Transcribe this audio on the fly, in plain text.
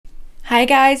Hi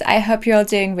guys, I hope you're all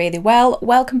doing really well.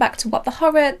 Welcome back to What the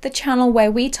Horror, the channel where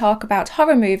we talk about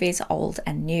horror movies old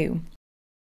and new.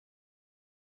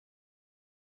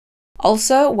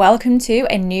 Also, welcome to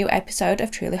a new episode of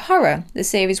Truly Horror, the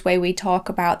series where we talk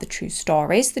about the true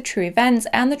stories, the true events,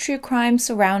 and the true crime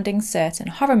surrounding certain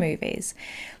horror movies.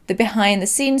 The behind the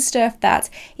scenes stuff that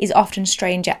is often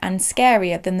stranger and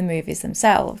scarier than the movies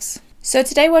themselves. So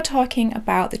today we're talking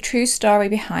about the true story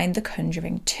behind The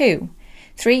Conjuring 2.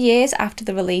 3 years after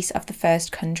the release of the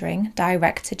first Conjuring,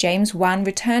 director James Wan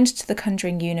returned to the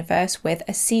Conjuring universe with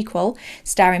a sequel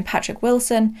starring Patrick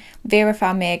Wilson, Vera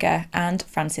Farmiga, and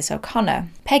Frances O'Connor.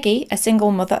 Peggy, a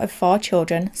single mother of 4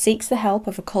 children, seeks the help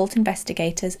of occult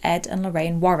investigators Ed and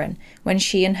Lorraine Warren when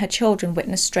she and her children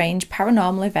witness strange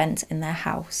paranormal events in their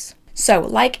house. So,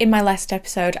 like in my last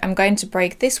episode, I'm going to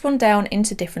break this one down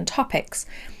into different topics.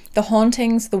 The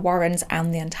hauntings, the Warrens,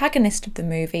 and the antagonist of the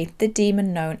movie, the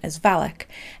demon known as Valak.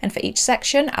 And for each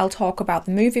section, I'll talk about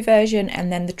the movie version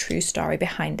and then the true story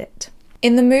behind it.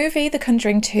 In the movie The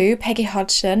Conjuring 2, Peggy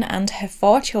Hodgson and her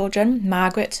 4 children,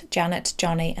 Margaret, Janet,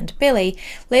 Johnny, and Billy,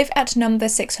 live at number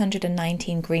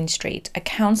 619 Green Street, a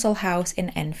council house in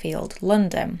Enfield,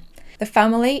 London. The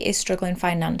family is struggling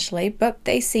financially, but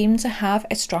they seem to have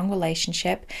a strong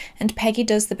relationship, and Peggy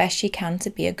does the best she can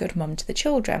to be a good mum to the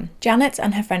children. Janet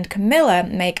and her friend Camilla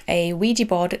make a Ouija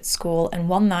board at school, and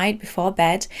one night before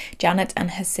bed, Janet and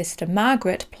her sister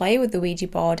Margaret play with the Ouija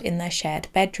board in their shared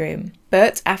bedroom.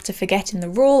 But after forgetting the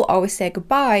rule, always say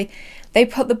goodbye, they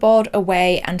put the board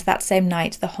away, and that same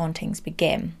night the hauntings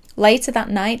begin. Later that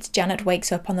night, Janet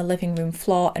wakes up on the living room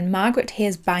floor and Margaret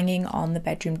hears banging on the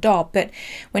bedroom door, but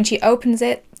when she opens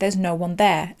it, there's no one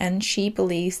there, and she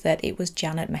believes that it was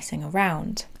Janet messing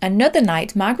around. Another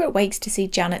night, Margaret wakes to see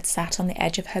Janet sat on the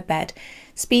edge of her bed,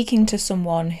 speaking to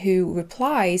someone who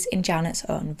replies in Janet's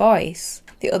own voice.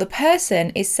 The other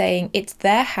person is saying it's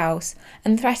their house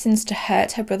and threatens to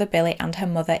hurt her brother Billy and her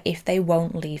mother if they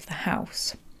won't leave the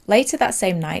house. Later that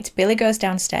same night, Billy goes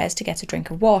downstairs to get a drink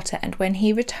of water, and when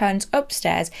he returns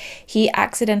upstairs, he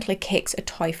accidentally kicks a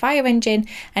toy fire engine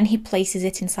and he places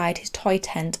it inside his toy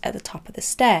tent at the top of the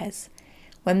stairs.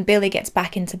 When Billy gets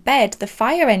back into bed, the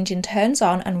fire engine turns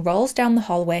on and rolls down the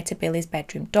hallway to Billy's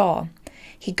bedroom door.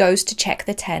 He goes to check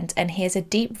the tent and hears a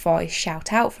deep voice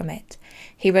shout out from it.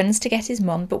 He runs to get his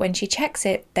mum, but when she checks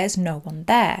it, there's no one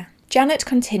there. Janet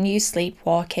continues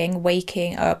sleepwalking,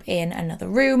 waking up in another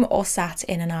room or sat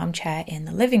in an armchair in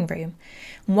the living room.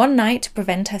 One night, to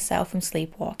prevent herself from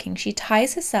sleepwalking, she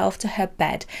ties herself to her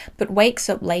bed, but wakes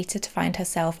up later to find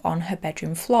herself on her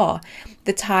bedroom floor,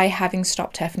 the tie having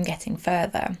stopped her from getting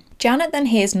further. Janet then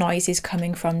hears noises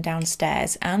coming from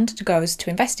downstairs and goes to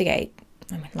investigate.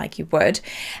 Like you would,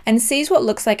 and sees what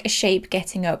looks like a shape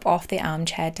getting up off the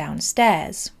armchair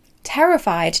downstairs.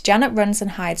 Terrified, Janet runs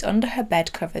and hides under her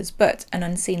bed covers, but an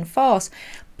unseen force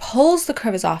pulls the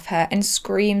covers off her and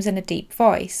screams in a deep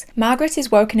voice. Margaret is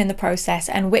woken in the process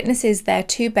and witnesses their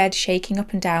 2 beds shaking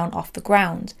up and down off the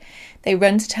ground. They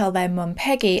run to tell their mum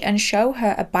Peggy and show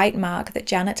her a bite mark that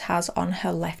Janet has on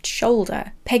her left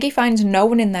shoulder. Peggy finds no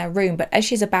one in their room, but as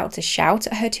she's about to shout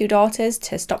at her 2 daughters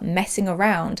to stop messing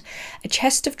around, a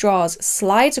chest of drawers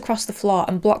slides across the floor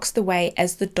and blocks the way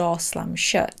as the door slams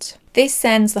shut. This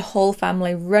sends the whole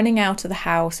family running out of the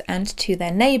house and to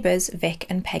their neighbours, Vic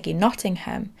and Peggy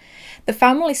Nottingham. The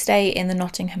family stay in the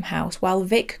Nottingham house while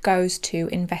Vic goes to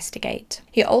investigate.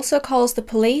 He also calls the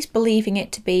police, believing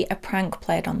it to be a prank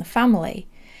played on the family.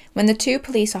 When the 2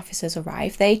 police officers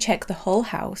arrive, they check the whole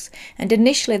house, and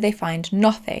initially they find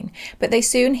nothing, but they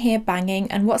soon hear banging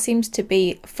and what seems to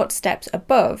be footsteps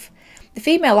above. The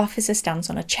female officer stands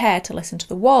on a chair to listen to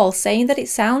the wall, saying that it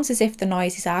sounds as if the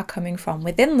noises are coming from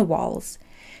within the walls.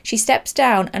 She steps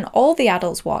down and all the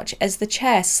adults watch as the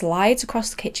chair slides across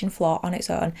the kitchen floor on its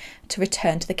own to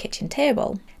return to the kitchen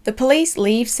table. The police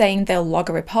leave saying they'll log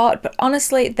a report, but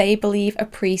honestly they believe a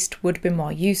priest would be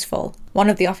more useful. One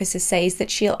of the officers says that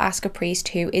she'll ask a priest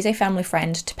who is a family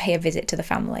friend to pay a visit to the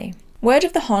family. Word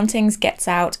of the hauntings gets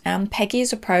out and Peggy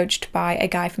is approached by a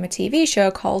guy from a TV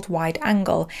show called Wide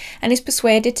Angle and is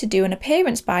persuaded to do an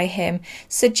appearance by him,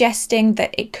 suggesting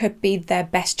that it could be their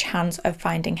best chance of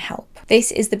finding help.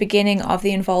 This is the beginning of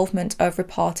the involvement of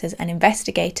reporters and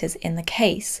investigators in the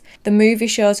case. The movie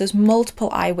shows us multiple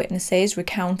eyewitnesses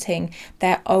recounting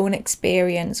their own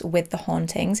experience with the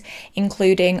hauntings,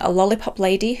 including a lollipop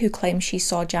lady who claims she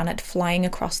saw Janet flying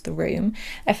across the room,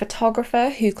 a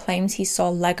photographer who claims he saw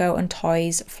Lego and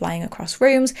toys flying across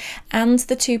rooms, and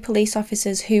the 2 police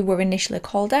officers who were initially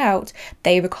called out.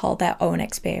 They recall their own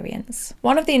experience.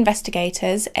 One of the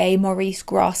investigators, a Maurice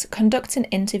Gross, conducts an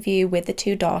interview with the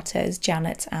 2 daughters,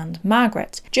 Janet and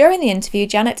Margaret. During the interview,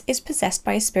 Janet is possessed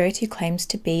by a spirit who claims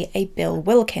to be a Bill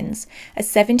Wilkins, a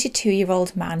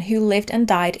 72-year-old man who lived and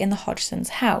died in the Hodgsons'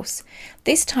 house.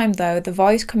 This time though, the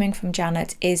voice coming from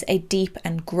Janet is a deep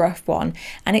and gruff one,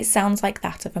 and it sounds like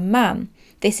that of a man.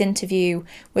 This interview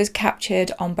was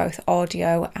captured on both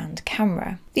audio and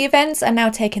camera. The events are now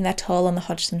taking their toll on the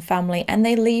Hodgson family, and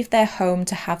they leave their home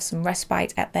to have some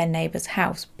respite at their neighbour's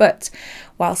house. But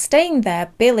while staying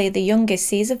there, Billy, the youngest,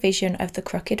 sees a vision of the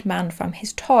crooked man from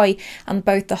his toy, and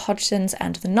both the Hodgsons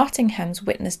and the Nottinghams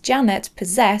witness Janet,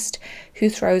 possessed, who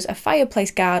throws a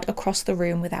fireplace guard across the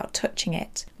room without touching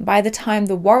it. By the time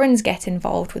the Warrens get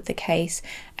involved with the case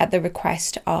at the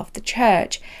request of the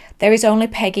church, there is only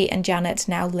Peggy and Janet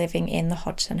now living in the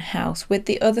Hodgson house, with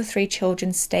the other 3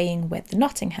 children staying with the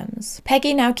Nottinghams.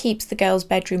 Peggy now keeps the girls'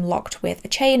 bedroom locked with a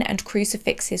chain and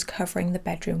crucifixes covering the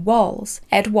bedroom walls.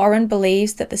 Ed Warren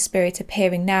believes that the spirit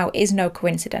appearing now is no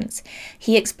coincidence.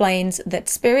 He explains that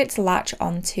spirits latch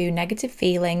onto negative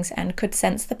feelings and could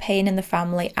sense the pain in the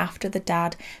family after the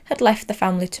dad had left the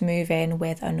family to move in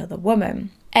with another woman.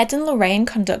 Ed and Lorraine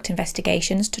conduct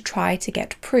investigations to try to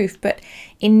get proof, but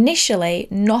initially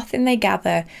nothing they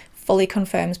gather fully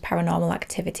confirms paranormal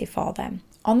activity for them.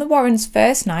 On the Warrens'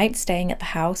 first night staying at the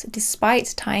house,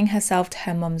 despite tying herself to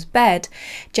her mum's bed,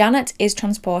 Janet is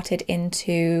transported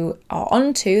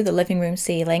onto the living room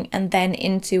ceiling and then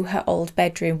into her old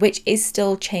bedroom, which is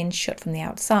still chained shut from the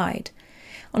outside.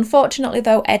 Unfortunately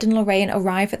though, Ed and Lorraine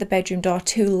arrive at the bedroom door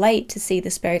too late to see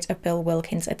the spirit of Bill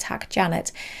Wilkins attack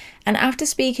Janet, and after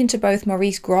speaking to both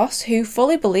Maurice Gross, who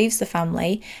fully believes the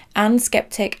family, and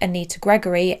skeptic Anita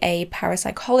Gregory, a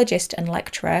parapsychologist and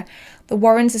lecturer, the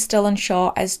Warrens are still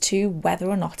unsure as to whether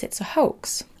or not it's a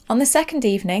hoax. On the second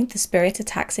evening, the spirit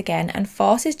attacks again and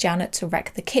forces Janet to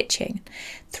wreck the kitchen,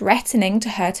 threatening to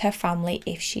hurt her family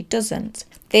if she doesn't.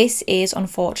 This is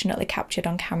unfortunately captured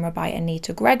on camera by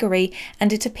Anita Gregory,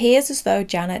 and it appears as though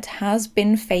Janet has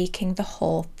been faking the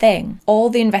whole thing. All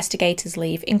the investigators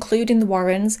leave, including the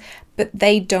Warrens, but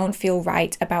they don't feel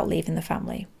right about leaving the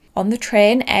family. On the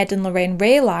train, Ed and Lorraine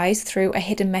realise through a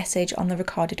hidden message on the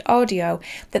recorded audio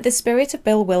that the spirit of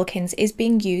Bill Wilkins is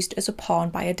being used as a pawn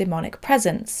by a demonic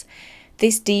presence.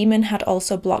 This demon had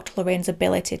also blocked Lorraine's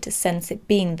ability to sense it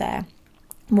being there,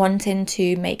 wanting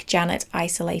to make Janet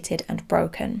isolated and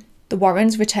broken. The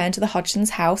Warrens return to the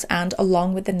Hodgsons' house and,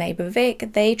 along with the neighbour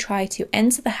Vic, they try to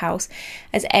enter the house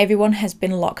as everyone has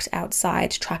been locked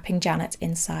outside, trapping Janet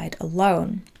inside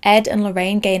alone. Ed and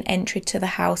Lorraine gain entry to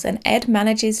the house, and Ed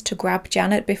manages to grab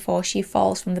Janet before she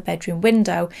falls from the bedroom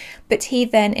window, but he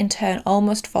then in turn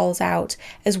almost falls out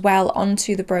as well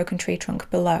onto the broken tree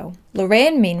trunk below.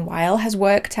 Lorraine, meanwhile, has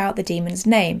worked out the demon's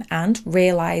name and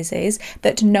realises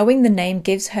that knowing the name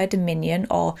gives her dominion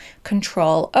or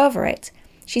control over it.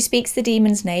 She speaks the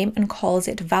demon's name and calls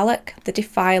it Valak, the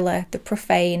Defiler, the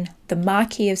Profane, the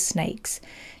Marquis of Snakes.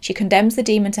 She condemns the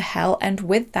demon to hell, and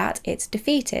with that it's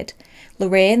defeated.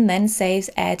 Lorraine then saves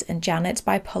Ed and Janet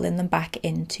by pulling them back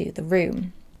into the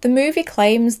room. The movie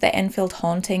claims that Enfield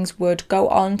hauntings would go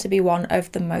on to be one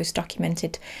of the most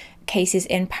documented cases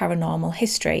in paranormal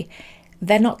history.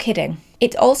 They're not kidding.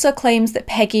 It also claims that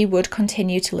Peggy would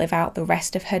continue to live out the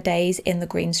rest of her days in the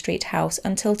Green Street house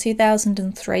until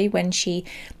 2003, when she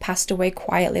passed away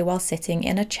quietly while sitting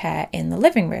in a chair in the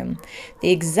living room,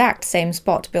 the exact same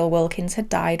spot Bill Wilkins had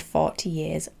died 40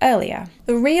 years earlier.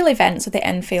 The real events of the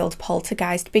Enfield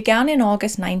poltergeist began in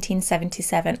August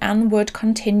 1977 and would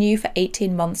continue for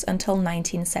 18 months until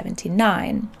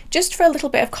 1979. Just for a little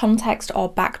bit of context or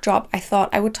backdrop, I thought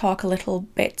I would talk a little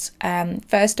bit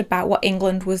first about what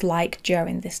England was like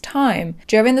during this time.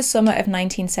 During the summer of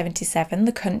 1977,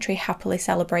 the country happily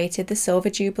celebrated the Silver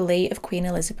Jubilee of Queen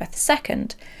Elizabeth II.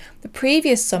 The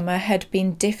previous summer had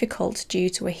been difficult due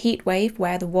to a heat wave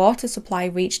where the water supply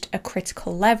reached a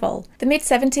critical level. The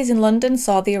mid-70s in London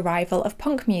saw the arrival of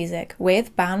punk music,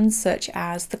 with bands such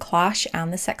as The Clash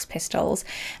and the Sex Pistols,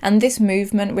 and this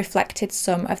movement reflected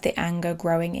some of the anger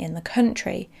growing in the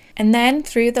country. And then,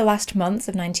 through the last months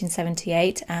of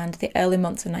 1978 and the early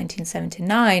months of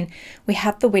 1979, we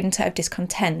had the winter of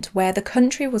discontent, where the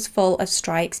country was full of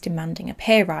strikes demanding a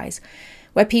pay rise,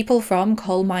 where people from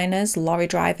coal miners, lorry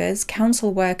drivers,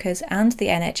 council workers and the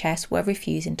NHS were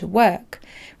refusing to work,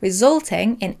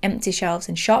 resulting in empty shelves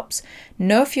in shops,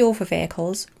 no fuel for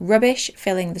vehicles, rubbish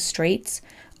filling the streets,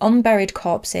 unburied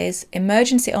corpses,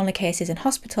 emergency-only cases in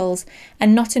hospitals,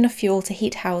 and not enough fuel to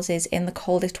heat houses in the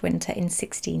coldest winter in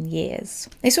 16 years.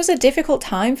 This was a difficult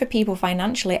time for people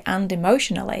financially and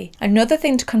emotionally. Another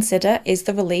thing to consider is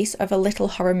the release of a little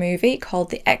horror movie called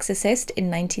The Exorcist in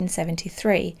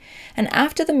 1973, and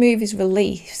after the movie's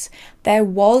release, there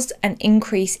was an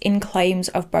increase in claims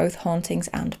of both hauntings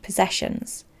and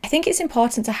possessions. I think it's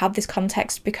important to have this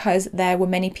context because there were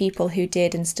many people who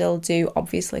did and still do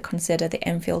obviously consider the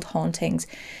Enfield hauntings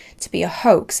to be a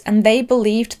hoax, and they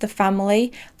believed the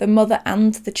family, the mother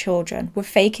and the children, were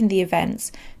faking the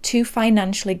events to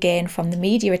financially gain from the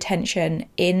media attention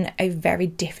in a very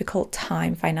difficult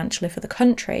time financially for the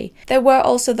country. There were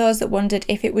also those that wondered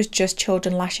if it was just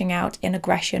children lashing out in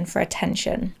aggression for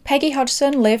attention. Peggy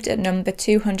Hodgson lived at number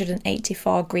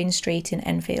 284 Green Street in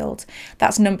Enfield.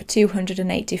 That's number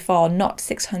 284, not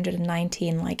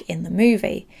 619 like in the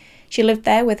movie. She lived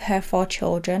there with her 4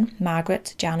 children,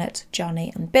 Margaret, Janet,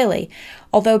 Johnny and Billy,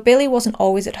 although Billy wasn't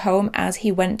always at home as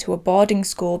he went to a boarding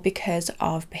school because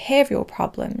of behavioural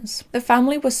problems. The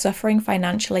family was suffering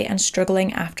financially and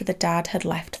struggling after the dad had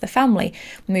left the family,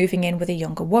 moving in with a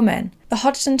younger woman. The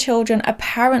Hodgson children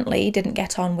apparently didn't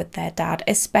get on with their dad,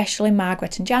 especially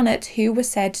Margaret and Janet, who were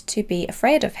said to be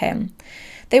afraid of him.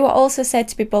 They were also said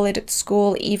to be bullied at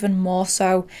school, even more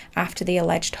so after the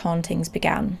alleged hauntings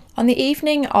began. On the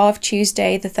evening of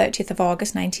Tuesday, the 30th of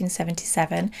August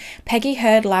 1977, Peggy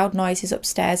heard loud noises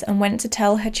upstairs and went to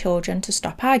tell her children to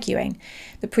stop arguing.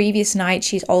 The previous night,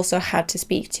 she's also had to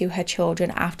speak to her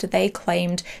children after they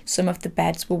claimed some of the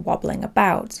beds were wobbling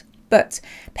about. But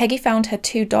Peggy found her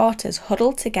 2 daughters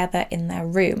huddled together in their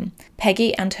room.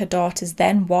 Peggy and her daughters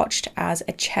then watched as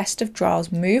a chest of drawers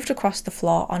moved across the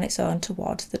floor on its own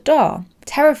towards the door.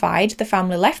 Terrified, the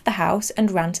family left the house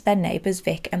and ran to their neighbours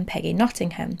Vic and Peggy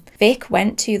Nottingham. Vic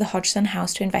went to the Hodgson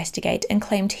house to investigate and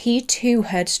claimed he too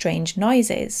heard strange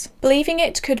noises. Believing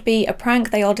it could be a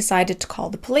prank, they all decided to call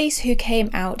the police, who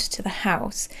came out to the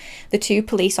house. The 2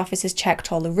 police officers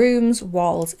checked all the rooms,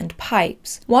 walls and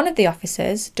pipes. One of the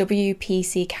officers,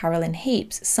 WPC Carolyn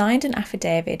Heaps, signed an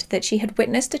affidavit that she had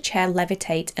witnessed a chair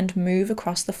levitate and move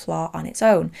across the floor on its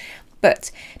own.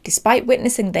 But despite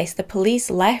witnessing this, the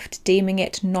police left, deeming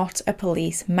it not a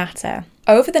police matter.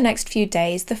 Over the next few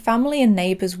days, the family and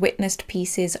neighbours witnessed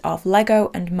pieces of Lego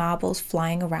and marbles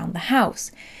flying around the house.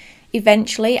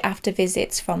 Eventually, after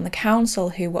visits from the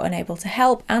council who were unable to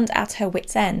help and at her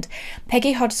wit's end,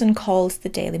 Peggy Hodgson called the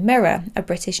Daily Mirror, a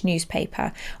British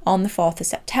newspaper, on the 4th of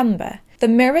September. The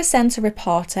Mirror sent a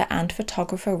reporter and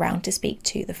photographer round to speak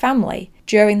to the family.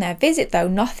 During their visit, though,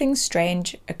 nothing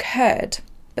strange occurred.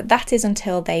 But that is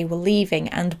until they were leaving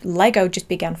and Lego just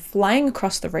began flying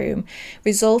across the room,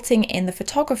 resulting in the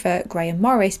photographer, Graham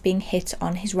Morris, being hit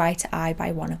on his right eye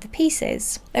by one of the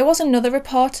pieces. There was another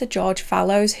reporter, George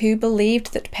Fallows, who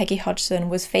believed that Peggy Hodgson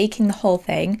was faking the whole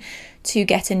thing to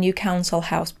get a new council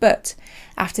house, but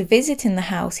after visiting the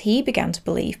house, he began to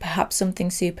believe perhaps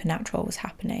something supernatural was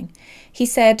happening. He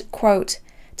said, quote,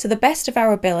 "To the best of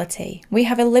our ability, we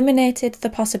have eliminated the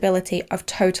possibility of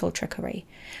total trickery,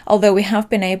 although we have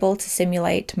been able to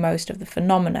simulate most of the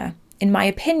phenomena. In my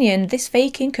opinion, this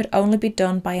faking could only be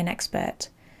done by an expert."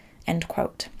 End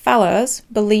quote. Fallows,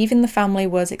 believing the family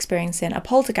was experiencing a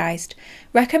poltergeist,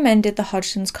 recommended the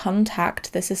Hodgsons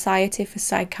contact the Society for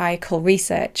Psychical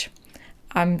Research.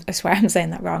 I swear I'm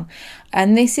saying that wrong.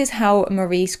 And this is how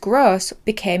Maurice Gross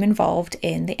became involved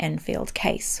in the Enfield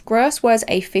case. Gross was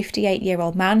a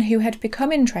 58-year-old man who had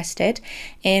become interested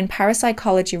in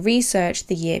parapsychology research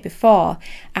the year before,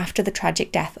 after the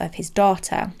tragic death of his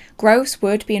daughter. Gross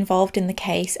would be involved in the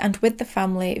case and with the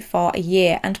family for a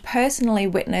year and personally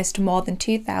witnessed more than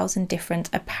 2,000 different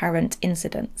apparent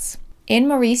incidents. In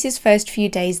Maurice's first few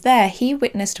days there, he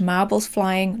witnessed marbles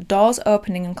flying, doors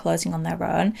opening and closing on their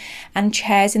own, and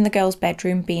chairs in the girls'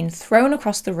 bedroom being thrown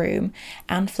across the room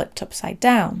and flipped upside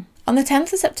down. On the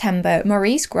 10th of September,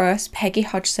 Maurice Gross, Peggy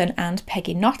Hodgson and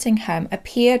Peggy Nottingham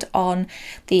appeared on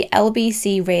the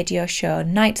LBC radio show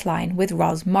Nightline with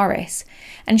Ros Morris,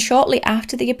 and shortly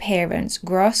after the appearance,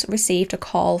 Gross received a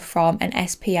call from an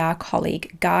SPR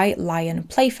colleague, Guy Lyon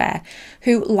Playfair,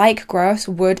 who, like Gross,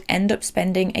 would end up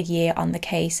spending a year on the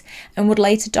case and would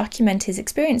later document his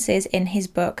experiences in his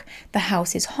book The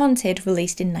House is Haunted,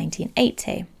 released in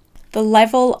 1980. The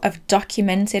level of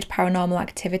documented paranormal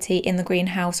activity in the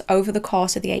greenhouse over the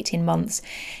course of the 18 months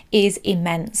is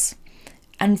immense,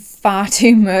 and far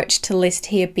too much to list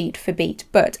here beat for beat,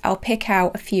 but I'll pick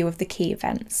out a few of the key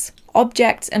events.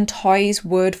 Objects and toys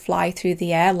would fly through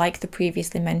the air, like the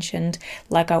previously mentioned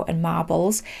Lego and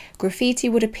marbles. Graffiti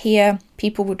would appear,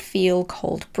 people would feel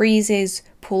cold breezes,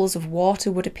 pools of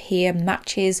water would appear,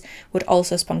 matches would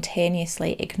also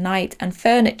spontaneously ignite, and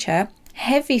furniture,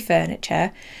 heavy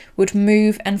furniture, would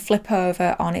move and flip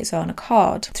over on its own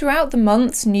accord. Throughout the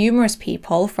months, numerous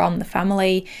people from the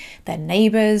family, their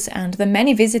neighbours, and the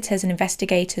many visitors and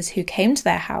investigators who came to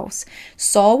their house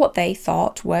saw what they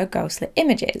thought were ghostly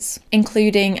images,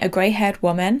 including a grey-haired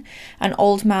woman, an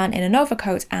old man in an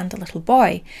overcoat, and a little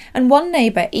boy. And one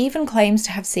neighbour even claims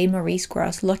to have seen Maurice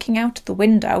Grosse looking out the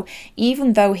window,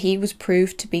 even though he was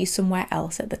proved to be somewhere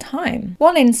else at the time.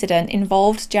 One incident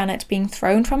involved Janet being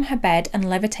thrown from her bed and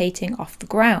levitating off the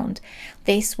ground.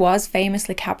 This was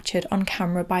famously captured on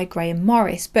camera by Graham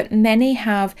Morris, but many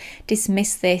have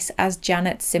dismissed this as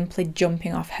Janet simply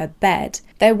jumping off her bed.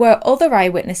 There were other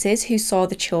eyewitnesses who saw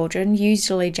the children,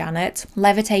 usually Janet,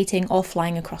 levitating or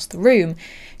flying across the room.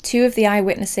 Two of the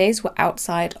eyewitnesses were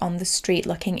outside on the street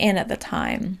looking in at the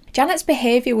time. Janet's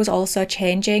behaviour was also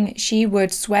changing. She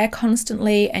would swear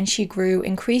constantly and she grew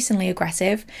increasingly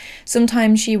aggressive.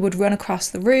 Sometimes she would run across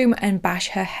the room and bash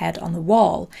her head on the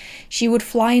wall. She would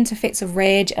fly into fits of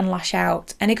rage and lash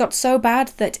out, and it got so bad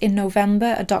that in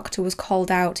November a doctor was called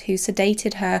out who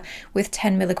sedated her with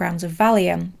 10 milligrams of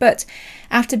Valium. But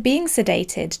after being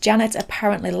sedated, Janet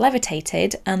apparently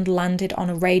levitated and landed on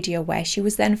a radio where she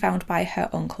was then found by her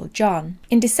uncle John.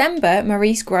 In December,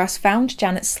 Maurice Grosse found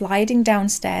Janet sliding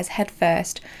downstairs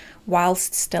headfirst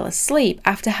whilst still asleep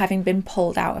after having been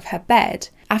pulled out of her bed.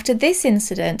 After this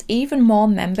incident, even more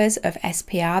members of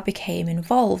SPR became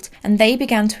involved, and they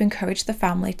began to encourage the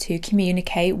family to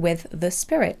communicate with the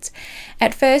spirit.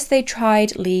 At first, they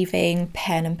tried leaving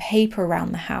pen and paper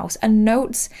around the house, and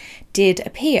notes did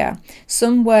appear.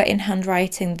 Some were in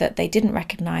handwriting that they didn't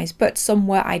recognise, but some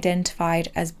were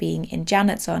identified as being in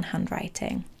Janet's own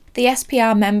handwriting. The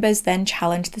SPR members then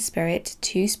challenged the spirit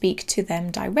to speak to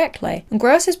them directly. And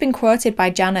Grosse has been quoted by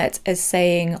Janet as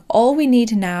saying, "All we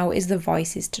need now is the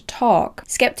voices to talk."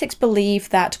 Skeptics believe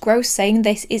that Grosse saying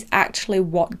this is actually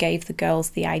what gave the girls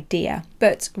the idea.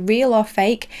 But real or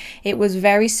fake, it was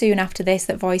very soon after this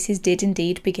that voices did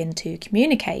indeed begin to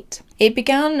communicate. It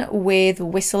began with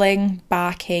whistling,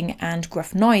 barking, and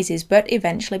gruff noises, but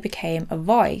eventually became a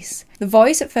voice. The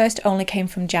voice at first only came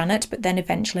from Janet, but then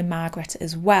eventually Margaret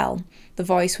as well. The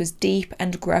voice was deep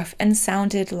and gruff and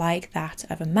sounded like that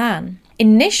of a man.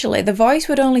 Initially, the voice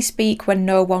would only speak when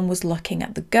no one was looking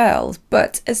at the girls,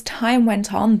 but as time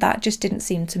went on, that just didn't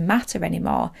seem to matter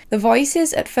anymore. The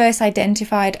voices at first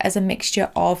identified as a mixture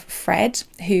of Fred,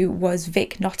 who was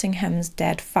Vic Nottingham's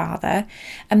dead father,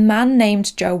 a man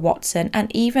named Joe Watson,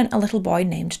 and even a little boy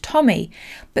named Tommy.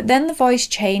 But then the voice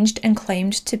changed and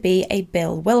claimed to be a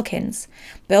Bill Wilkins.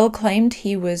 Bill claimed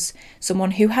he was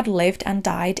someone who had lived and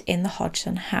died in the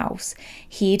Hodgson house.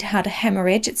 He'd had a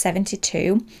hemorrhage at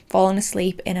 72, fallen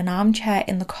asleep in an armchair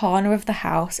in the corner of the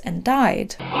house and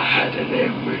died. I had an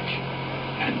hemorrhage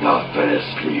and I fell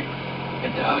asleep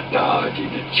and I died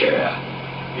in a chair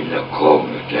in the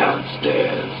corner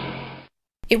downstairs.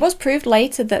 It was proved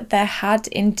later that there had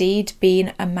indeed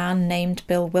been a man named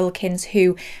Bill Wilkins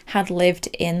who had lived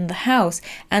in the house,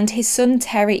 and his son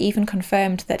Terry even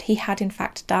confirmed that he had in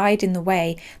fact died in the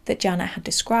way that Janet had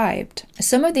described.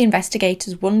 Some of the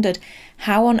investigators wondered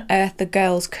how on earth the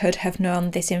girls could have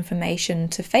known this information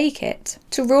to fake it.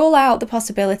 To rule out the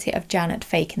possibility of Janet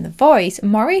faking the voice,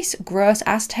 Maurice Grosse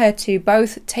asked her to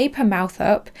both tape her mouth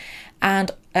up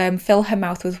and fill her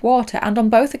mouth with water, and on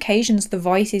both occasions the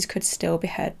voices could still be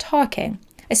heard talking.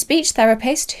 A speech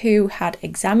therapist who had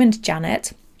examined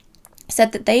Janet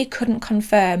said that they couldn't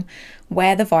confirm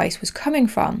where the voice was coming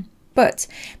from, but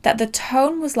that the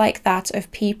tone was like that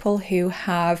of people who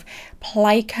have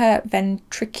plica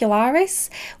ventricularis,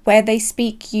 where they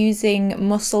speak using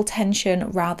muscle tension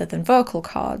rather than vocal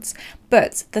cords.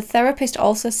 But the therapist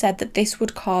also said that this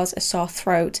would cause a sore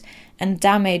throat and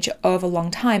damage over a long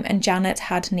time, and Janet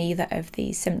had neither of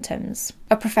these symptoms.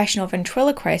 A professional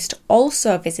ventriloquist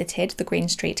also visited the Green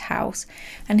Street house,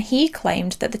 and he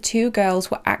claimed that the two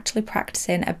girls were actually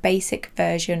practicing a basic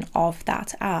version of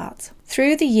that art.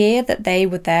 Through the year that they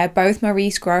were there, both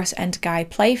Maurice Grosse and Guy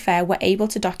Playfair were able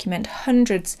to document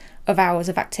hundreds of hours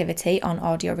of activity on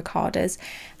audio recorders.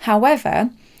 However,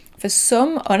 for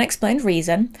some unexplained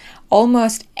reason,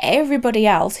 almost everybody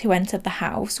else who entered the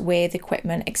house with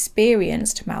equipment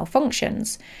experienced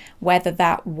malfunctions, whether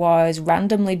that was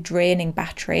randomly draining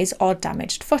batteries or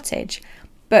damaged footage.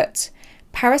 But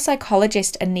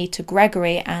Parapsychologist Anita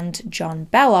Gregory and John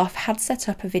Beloff had set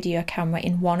up a video camera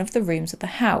in one of the rooms of the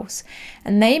house,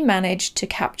 and they managed to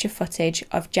capture footage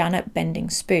of Janet bending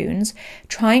spoons,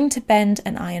 trying to bend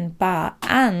an iron bar,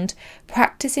 and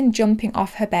practicing jumping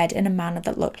off her bed in a manner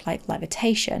that looked like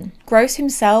levitation. Gross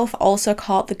himself also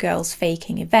caught the girls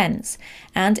faking events,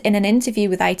 and in an interview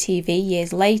with ITV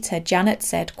years later, Janet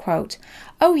said, quote,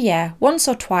 "Oh yeah, once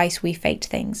or twice we faked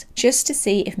things, just to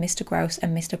see if Mr. Gross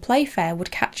and Mr. Playfair would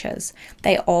catch us.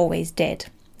 They always did."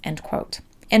 End quote.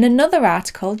 In another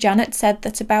article, Janet said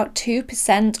that about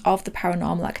 2% of the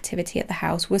paranormal activity at the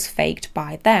house was faked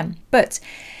by them. But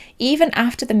even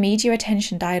after the media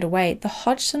attention died away, the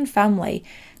Hodgson family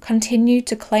continued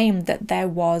to claim that there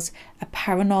was a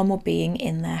paranormal being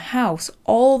in their house,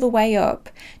 all the way up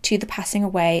to the passing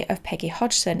away of Peggy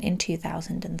Hodgson in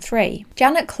 2003.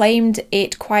 Janet claimed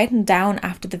it quietened down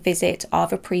after the visit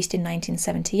of a priest in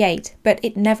 1978, but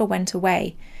it never went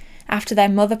away. After their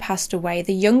mother passed away,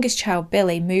 the youngest child,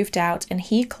 Billy, moved out, and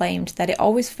he claimed that it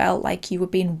always felt like you were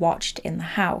being watched in the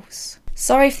house.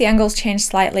 Sorry if the angles changed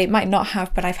slightly, it might not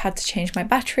have, but I've had to change my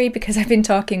battery because I've been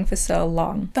talking for so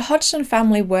long. The Hodgson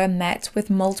family were met with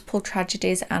multiple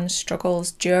tragedies and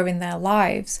struggles during their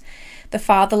lives. The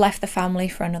father left the family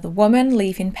for another woman,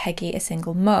 leaving Peggy a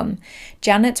single mum.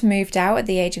 Janet moved out at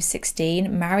the age of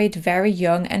 16, married very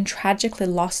young, and tragically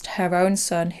lost her own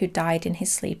son, who died in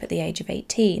his sleep at the age of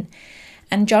 18.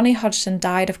 And Johnny Hodgson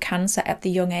died of cancer at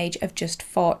the young age of just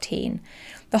 14.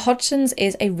 The Hodgsons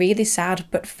is a really sad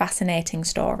but fascinating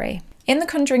story. In The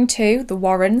Conjuring 2, the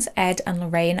Warrens, Ed and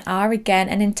Lorraine, are again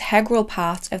an integral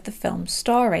part of the film's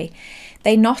story.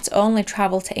 They not only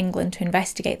travel to England to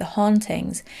investigate the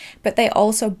hauntings, but they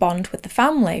also bond with the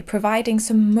family, providing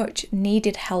some much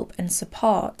needed help and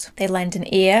support. They lend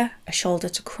an ear, a shoulder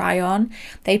to cry on,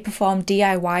 they perform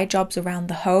DIY jobs around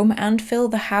the home and fill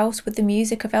the house with the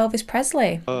music of Elvis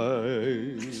Presley.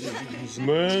 Wise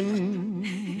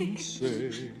men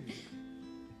say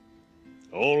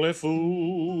only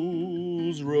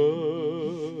fools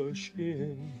rush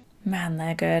in. Man,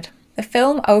 they're good. The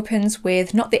film opens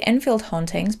with not the Enfield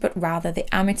hauntings, but rather the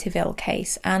Amityville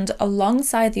case, and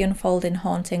alongside the unfolding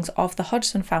hauntings of the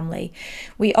Hodgson family,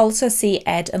 we also see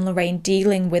Ed and Lorraine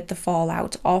dealing with the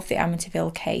fallout of the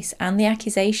Amityville case and the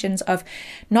accusations of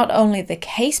not only the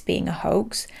case being a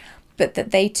hoax, but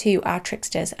that they too are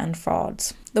tricksters and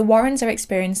frauds. The Warrens are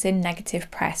experiencing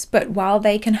negative press, but while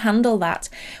they can handle that,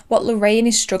 what Lorraine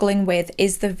is struggling with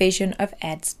is the vision of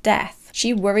Ed's death.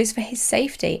 She worries for his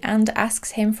safety and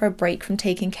asks him for a break from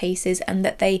taking cases and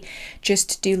that they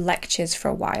just do lectures for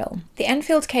a while. The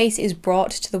Enfield case is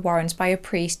brought to the Warrens by a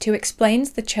priest who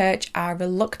explains the church are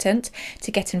reluctant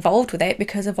to get involved with it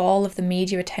because of all of the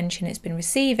media attention it's been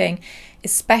receiving,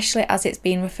 especially as it's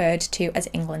been referred to as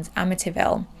England's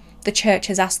Amityville. The church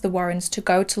has asked the Warrens to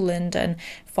go to London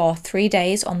for 3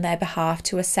 days on their behalf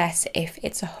to assess if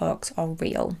it's a hoax or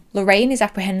real. Lorraine is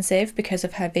apprehensive because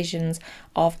of her visions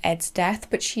of Ed's death,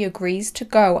 but she agrees to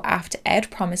go after Ed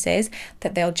promises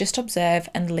that they'll just observe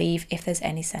and leave if there's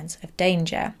any sense of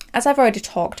danger. As I've already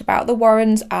talked about, the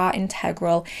Warrens are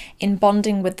integral in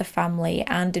bonding with the family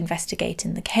and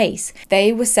investigating the case.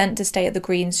 They were sent to stay at the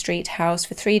Green Street house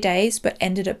for 3 days, but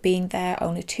ended up being there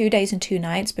only 2 days and 2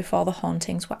 nights before the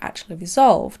hauntings were actually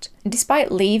resolved. And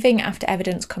despite leaving after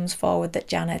evidence comes forward that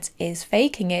Janet is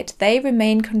faking it, they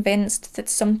remain convinced that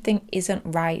something isn't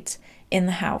right in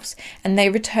the house, and they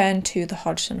return to the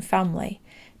Hodgson family.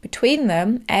 Between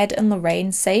them, Ed and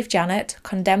Lorraine save Janet,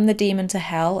 condemn the demon to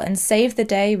hell, and save the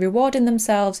day, rewarding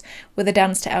themselves with a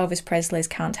dance to Elvis Presley's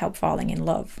Can't Help Falling in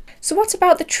Love. So what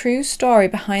about the true story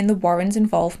behind the Warrens'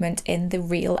 involvement in the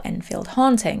real Enfield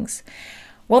hauntings?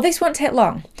 Well, this won't take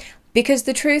long. Because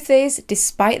the truth is,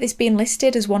 despite this being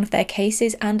listed as one of their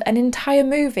cases and an entire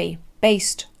movie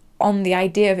based on the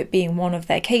idea of it being one of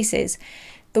their cases,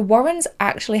 the Warrens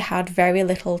actually had very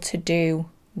little to do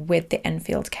with the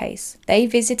Enfield case. They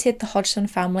visited the Hodgson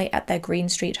family at their Green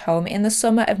Street home in the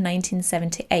summer of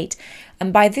 1978,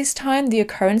 and by this time the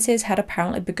occurrences had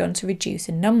apparently begun to reduce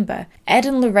in number. Ed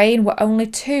and Lorraine were only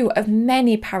 2 of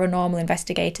many paranormal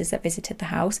investigators that visited the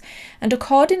house, and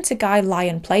according to Guy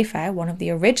Lyon Playfair, one of the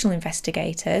original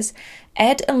investigators,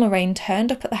 Ed and Lorraine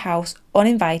turned up at the house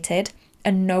uninvited,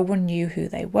 and no one knew who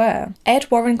they were. Ed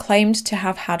Warren claimed to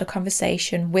have had a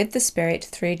conversation with the spirit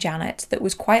through Janet that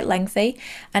was quite lengthy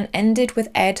and ended with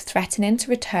Ed threatening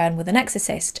to return with an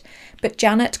exorcist, but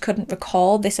Janet couldn't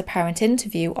recall this apparent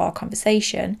interview or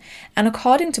conversation, and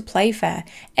according to Playfair,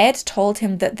 Ed told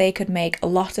him that they could make a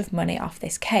lot of money off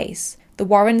this case. The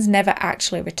Warrens never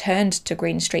actually returned to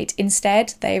Green Street.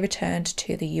 Instead, they returned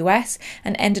to the US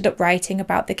and ended up writing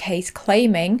about the case,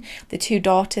 claiming the two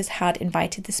daughters had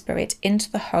invited the spirit into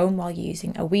the home while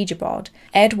using a Ouija board.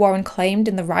 Ed Warren claimed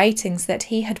in the writings that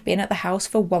he had been at the house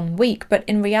for 1 week, but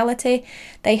in reality,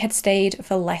 they had stayed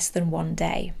for less than 1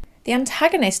 day. The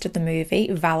antagonist of the movie,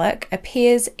 Valak,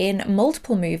 appears in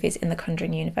multiple movies in the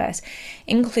Conjuring universe,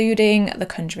 including The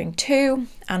Conjuring 2,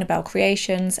 Annabelle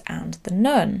Creations, and The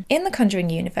Nun. In the Conjuring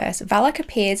universe, Valak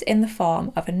appears in the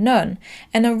form of a nun,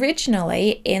 and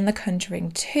originally in The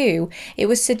Conjuring 2, it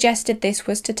was suggested this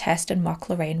was to test and mock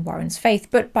Lorraine Warren's faith,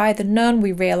 but by The Nun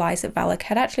we realise that Valak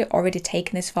had actually already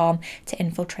taken this form to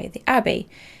infiltrate the abbey.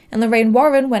 And Lorraine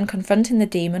Warren, when confronting the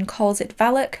demon, calls it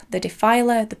Valak, the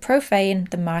Defiler, the Profane,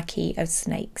 the Marquis of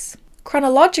Snakes.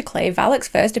 Chronologically, Valak's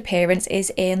first appearance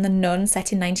is in The Nun,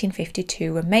 set in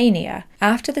 1952 Romania,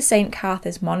 after the St.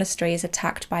 Cartha's monastery is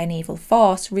attacked by an evil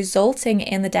force, resulting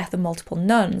in the death of multiple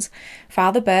nuns.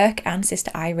 Father Burke and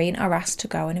Sister Irene are asked to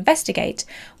go and investigate,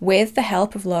 with the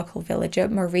help of local villager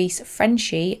Maurice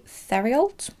Frenchy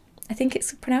Theriault, I think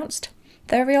it's pronounced.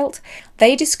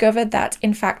 They discovered that,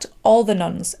 in fact, all the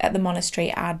nuns at the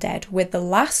monastery are dead, with the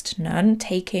last nun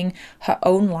taking her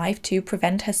own life to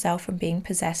prevent herself from being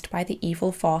possessed by the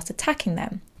evil force attacking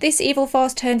them. This evil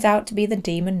force turns out to be the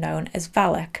demon known as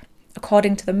Valak.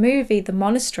 According to the movie, the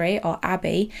monastery, or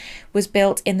abbey, was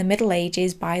built in the Middle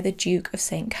Ages by the Duke of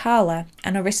St. Carla,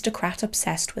 an aristocrat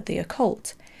obsessed with the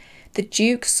occult. The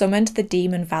Duke summoned the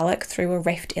demon Valak through a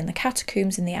rift in the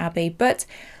catacombs in the abbey, but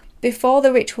before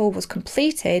the ritual was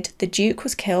completed, the Duke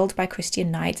was killed by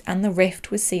Christian knights and the rift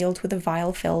was sealed with a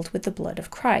vial filled with the blood of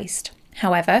Christ.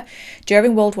 However,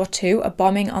 during World War II, a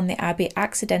bombing on the abbey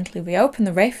accidentally reopened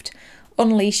the rift,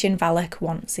 unleashing Valak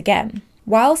once again.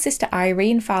 While Sister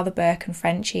Irene, Father Burke and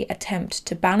Frenchy attempt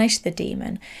to banish the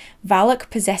demon,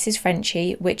 Valak possesses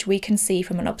Frenchy, which we can see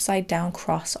from an upside-down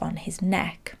cross on his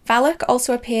neck. Valak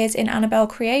also appears in Annabelle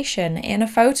Creation in a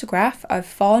photograph of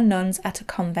 4 nuns at a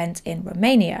convent in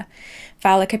Romania.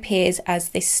 Valak appears as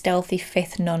this stealthy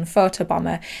 5th nun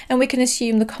photobomber, and we can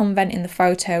assume the convent in the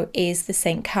photo is the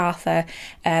St. Cartha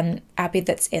abbey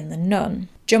that's in The Nun.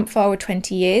 Jump forward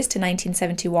 20 years to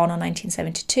 1971 or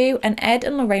 1972, and Ed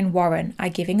and Lorraine Warren are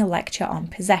giving a lecture on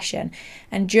possession,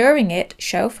 and during it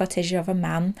show footage of a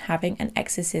man having an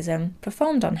exorcism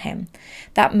performed on him.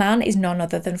 That man is none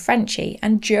other than Frenchy,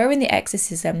 and during the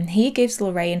exorcism he gives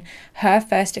Lorraine her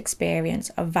first experience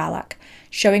of Valak,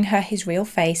 showing her his real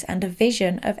face and a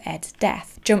vision of Ed's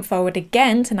death. Jump forward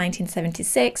again to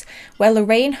 1976, where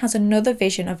Lorraine has another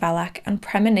vision of Valak and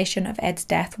premonition of Ed's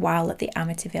death while at the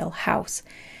Amityville house.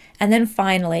 And then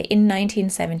finally, in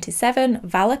 1977,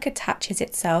 Valak attaches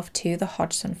itself to the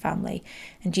Hodgson family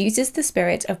and uses the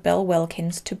spirit of Bill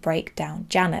Wilkins to break down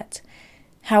Janet.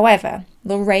 However,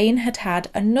 Lorraine had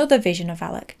had another vision of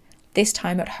Valak, this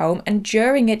time at home, and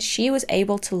during it she was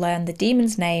able to learn the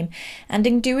demon's name, and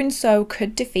in doing so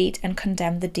could defeat and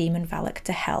condemn the demon Valak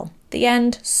to hell. The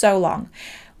end, so long.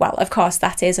 Well, of course,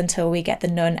 that is until we get the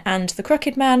nun and the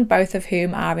crooked man, both of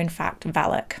whom are in fact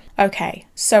Valak. Okay,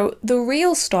 so the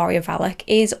real story of Valak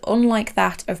is unlike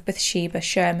that of Bathsheba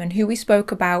Sherman, who we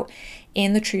spoke about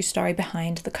in the true story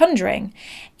behind The Conjuring,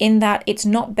 in that it's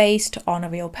not based on a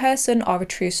real person or a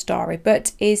true story,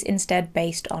 but is instead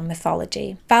based on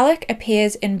mythology. Valak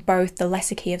appears in both the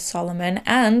Lesser Key of Solomon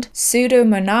and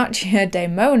Pseudo-Monarchia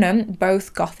Daemonum,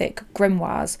 both Gothic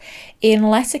grimoires. In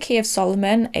Lesser Key of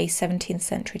Solomon, a 17th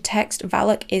century text,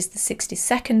 Valak is the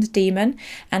 62nd demon,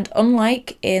 and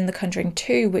unlike in The Conjuring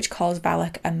 2, which calls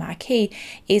Valak a Marquis,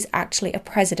 is actually a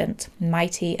president,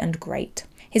 mighty and great.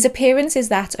 His appearance is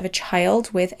that of a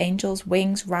child with angel's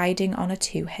wings riding on a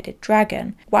 2-headed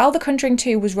dragon. While The Conjuring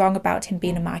 2 was wrong about him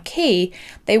being a Marquis,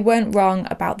 they weren't wrong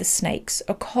about the snakes.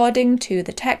 According to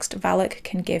the text, Valak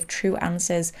can give true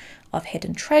answers of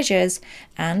hidden treasures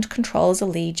and controls a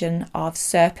legion of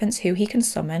serpents who he can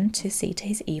summon to see to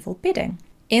his evil bidding.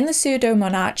 In the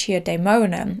Pseudo-Monarchia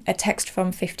Daemonum, a text from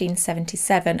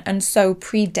 1577, and so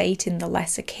predating the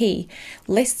Lesser Key,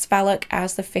 lists Valak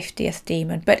as the 50th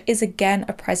demon, but is again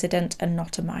a president and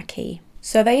not a marquis.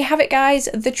 So there you have it, guys,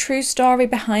 the true story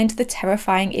behind the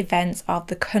terrifying events of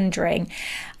The Conjuring.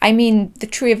 I mean, the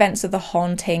true events of the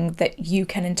haunting that you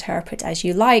can interpret as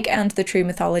you like, and the true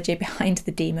mythology behind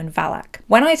the demon Valak.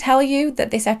 When I tell you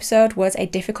that this episode was a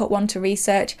difficult one to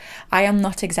research, I am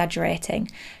not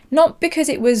exaggerating. Not because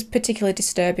it was particularly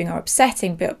disturbing or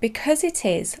upsetting, but because it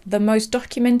is the most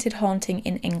documented haunting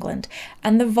in England,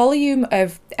 and the volume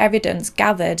of evidence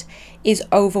gathered is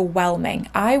overwhelming.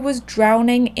 I was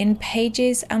drowning in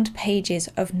pages and pages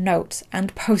of notes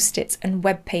and post-its and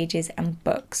web pages and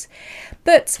books.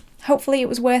 But hopefully it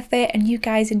was worth it and you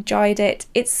guys enjoyed it.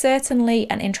 It's certainly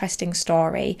an interesting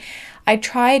story. I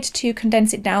tried to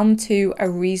condense it down to a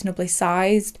reasonably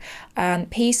sized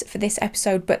piece for this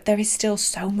episode, but there is still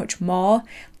so much more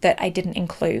that I didn't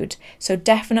include. So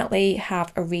definitely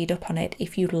have a read up on it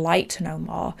if you'd like to know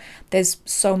more. There's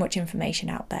so much information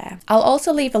out there. I'll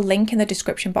also leave a link in the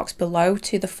description box below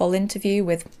to the full interview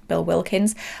with Bill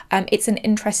Wilkins. It's an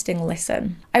interesting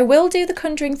listen. I will do The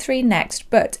Conjuring 3 next,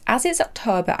 but as it's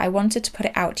October, I wanted to put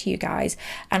it out to you guys,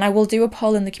 and I will do a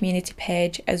poll in the community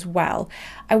page as well.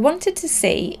 I wanted to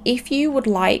see if you would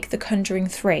like The Conjuring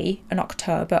 3 in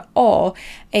October or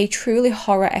a truly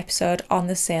horror episode on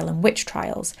the Salem witch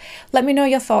trials. Let me know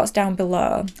your thoughts down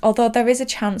below, although there is a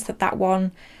chance that that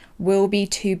one will be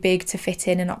too big to fit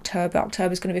in October.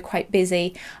 October's going to be quite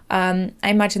busy. I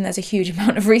imagine there's a huge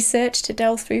amount of research to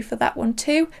delve through for that one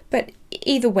too, but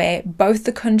either way, both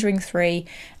The Conjuring 3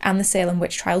 and the Salem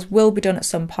witch trials will be done at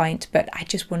some point, but I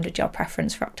just wondered your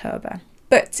preference for October.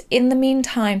 But in the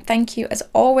meantime, thank you as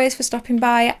always for stopping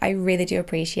by. I really do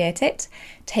appreciate it.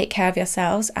 Take care of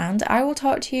yourselves, and I will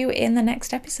talk to you in the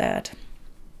next episode.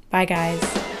 Bye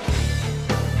guys.